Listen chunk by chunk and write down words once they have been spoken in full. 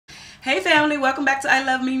Hey family, welcome back to I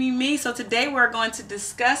Love Me, Me, Me. So today we're going to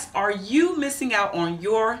discuss, are you missing out on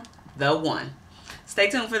your the one? Stay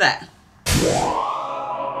tuned for that.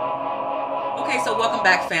 Okay, so welcome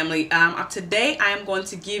back family. Today I am going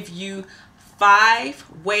to give you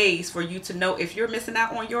 5 ways for you to know if you're missing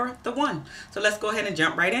out on your the one. So let's go ahead and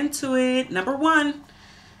jump right into it. Number 1,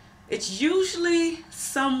 it's usually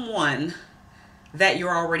someone that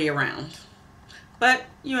you're already around, but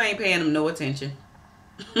you ain't paying them no attention.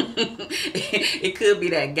 It could be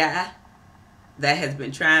that guy that has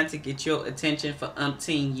been trying to get your attention for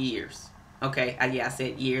umpteen years. Okay, yeah, I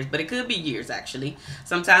said years, but it could be years actually.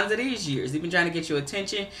 Sometimes it is years. They've been trying to get your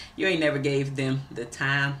attention. You ain't never gave them the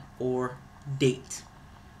time or date.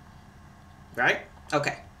 Right?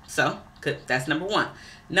 Okay, so that's number 1.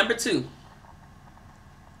 Number 2,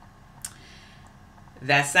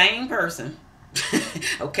 that same person,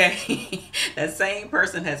 okay, that same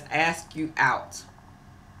person has asked you out,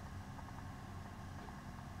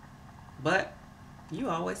 but you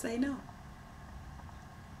always say no.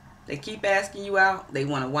 They keep asking you out. They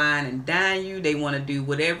want to wine and dine you. They want to do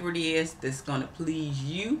whatever it is that's going to please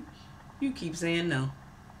you. You keep saying no.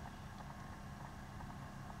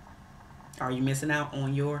 Are you missing out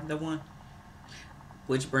on your the one?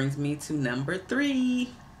 Which brings me to number 3.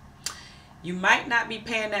 You might not be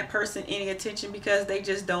paying that person any attention because they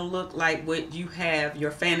just don't look like what you have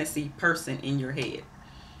your fantasy person in your head.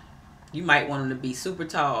 You might want them to be super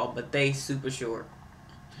tall, but they super short.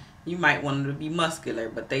 You might want them to be muscular,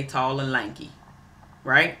 but they tall and lanky,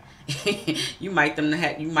 right? You might want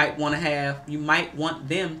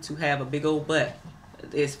them to have a big old butt.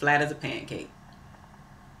 It's flat as a pancake.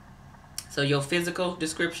 So your physical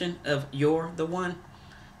description of you're the one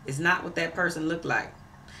is not what that person look like.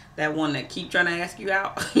 That one that keep trying to ask you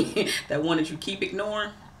out, that one that you keep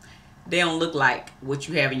ignoring, they don't look like what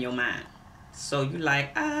you have in your mind. So you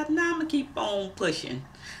like, nah, I'm gonna keep on pushing.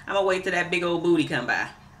 I'm gonna wait till that big old booty come by.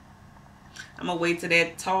 I'm gonna wait till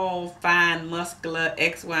that tall, fine, muscular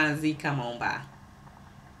X, Y, and Z come on by.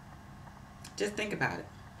 Just think about it.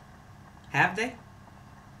 Have they?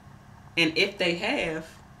 And if they have,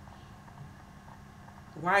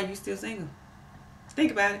 why are you still single?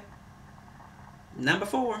 Think about it. Number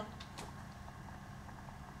 4.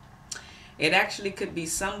 It actually could be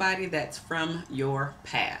somebody that's from your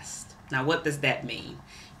past. Now, what does that mean?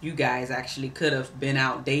 You guys actually could have been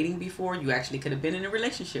out dating before. You actually could have been in a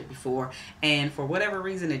relationship before. And for whatever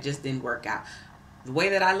reason, it just didn't work out. The way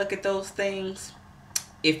that I look at those things,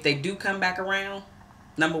 if they do come back around,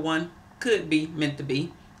 number 1, could be meant to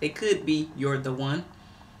be. They could be you're the one.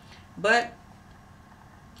 But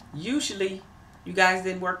usually, you guys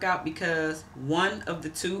didn't work out because one of the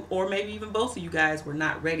two, or maybe even both of you guys, were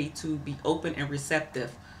not ready to be open and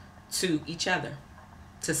receptive to each other,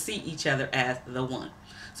 to see each other as the one.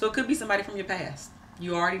 So it could be somebody from your past.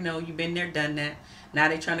 You already know, you've been there, done that. Now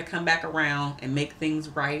they're trying to come back around and make things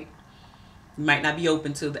right. You might not be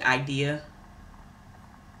open to the idea.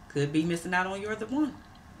 Could be missing out on you're the one.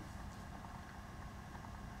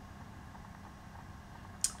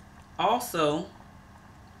 Also,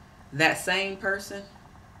 that same person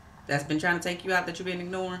that's been trying to take you out, that you've been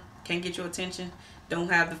ignoring, can't get your attention, don't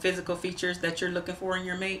have the physical features that you're looking for in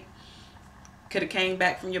your mate, could have came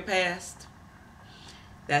back from your past.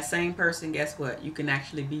 That same person, guess what? You can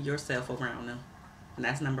actually be yourself around them. And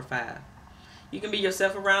that's number 5. You can be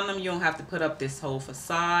yourself around them. You don't have to put up this whole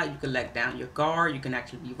facade. You can let down your guard. You can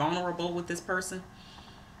actually be vulnerable with this person.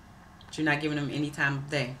 But you're not giving them any time of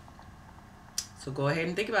day. So go ahead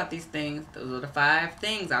and think about these things. Those are the 5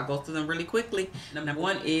 things. I'll go through them really quickly. Number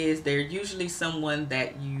 1 is they're usually someone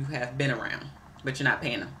that you have been around, but you're not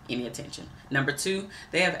paying them any attention. Number 2,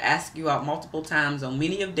 they have asked you out multiple times on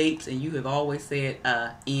many of dates, and you have always said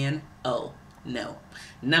N-O, no.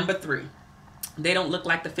 Number 3, they don't look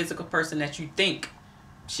like the physical person that you think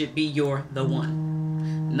should be your the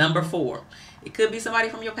one. Number 4, it could be somebody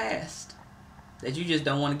from your past that you just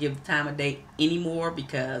don't want to give the time of day anymore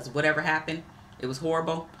because whatever happened, it was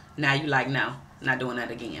horrible. Now you like, no, not doing that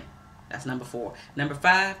again. That's number 4. Number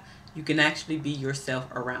 5, you can actually be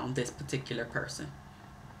yourself around this particular person.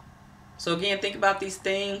 So again, think about these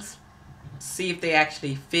things. See if they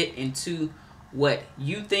actually fit into what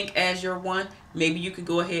you think as your one. Maybe you could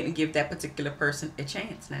go ahead and give that particular person a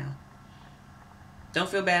chance now. Don't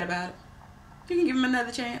feel bad about it. You can give them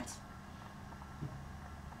another chance.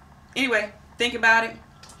 Anyway, think about it.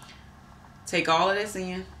 Take all of this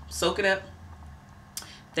in. Soak it up.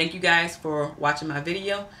 Thank you guys for watching my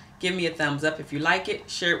video. Give me a thumbs up if you like it.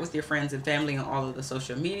 Share it with your friends and family on all of the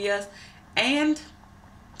social medias. And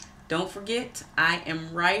don't forget, I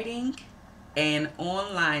am writing an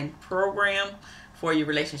online program for your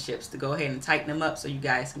relationships, to go ahead and tighten them up so you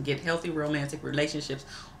guys can get healthy romantic relationships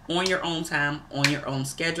on your own time, on your own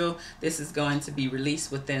schedule. This is going to be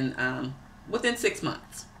released within 6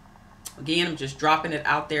 months. Again, I'm just dropping it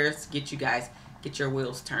out there to get you guys, get your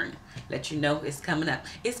wheels turning, let you know it's coming up,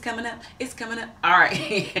 it's coming up, it's coming up. All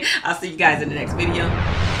right. I'll see you guys in the next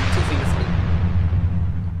video.